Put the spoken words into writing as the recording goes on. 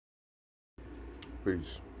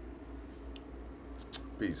Peace.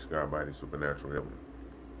 Peace, God, body, supernatural healing.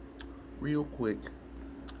 Real quick,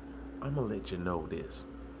 I'm gonna let you know this.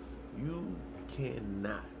 You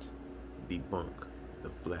cannot debunk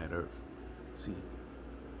the flat earth. See,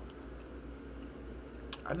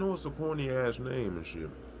 I know it's a corny ass name and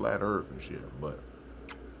shit, flat earth and shit, but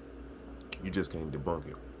you just can't debunk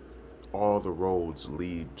it. All the roads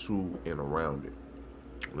lead to and around it.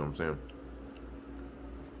 You know what I'm saying?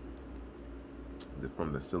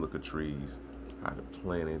 From the silica trees, how the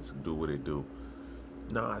planets do what they do.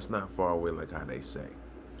 No, it's not far away like how they say.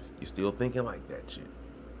 You're still thinking like that shit.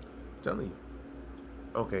 I'm telling you.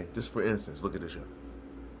 Okay, just for instance, look at this shit.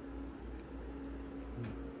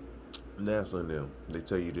 NASA and them, they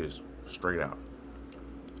tell you this straight out.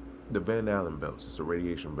 The Van Allen belts, it's a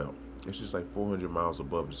radiation belt. It's just like 400 miles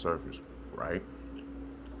above the surface, right?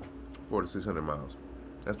 4 to 600 miles.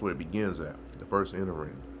 That's where it begins at, the first inner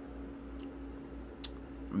ring.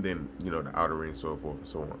 And then, the outer ring, so forth and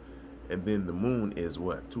so on. And then the moon is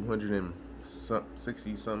what,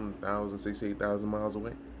 260 some thousand, 68,000 miles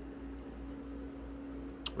away?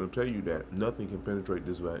 I'll tell you that nothing can penetrate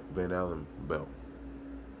this Van Allen belt.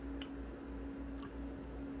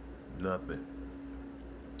 Nothing.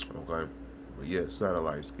 Okay? But yes,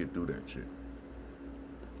 satellites get through that shit.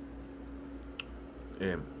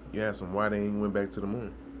 And you ask them why they ain't went back to the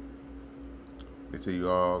moon. They tell you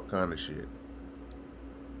all kind of shit.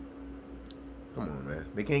 Come on, man.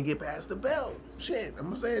 They can't get past the belt. Shit, I'm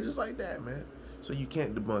gonna say it just like that, man. So you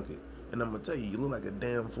can't debunk it. And I'm gonna tell you, you look like a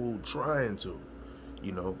damn fool trying to.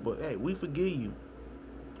 But hey, we forgive you.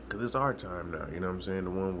 Because it's our time now, you know what I'm saying?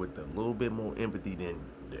 The one with a little bit more empathy than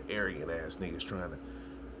the arrogant ass niggas trying to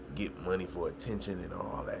get money for attention and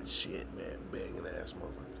all that shit, man. Begging ass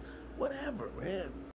motherfuckers. Whatever, man.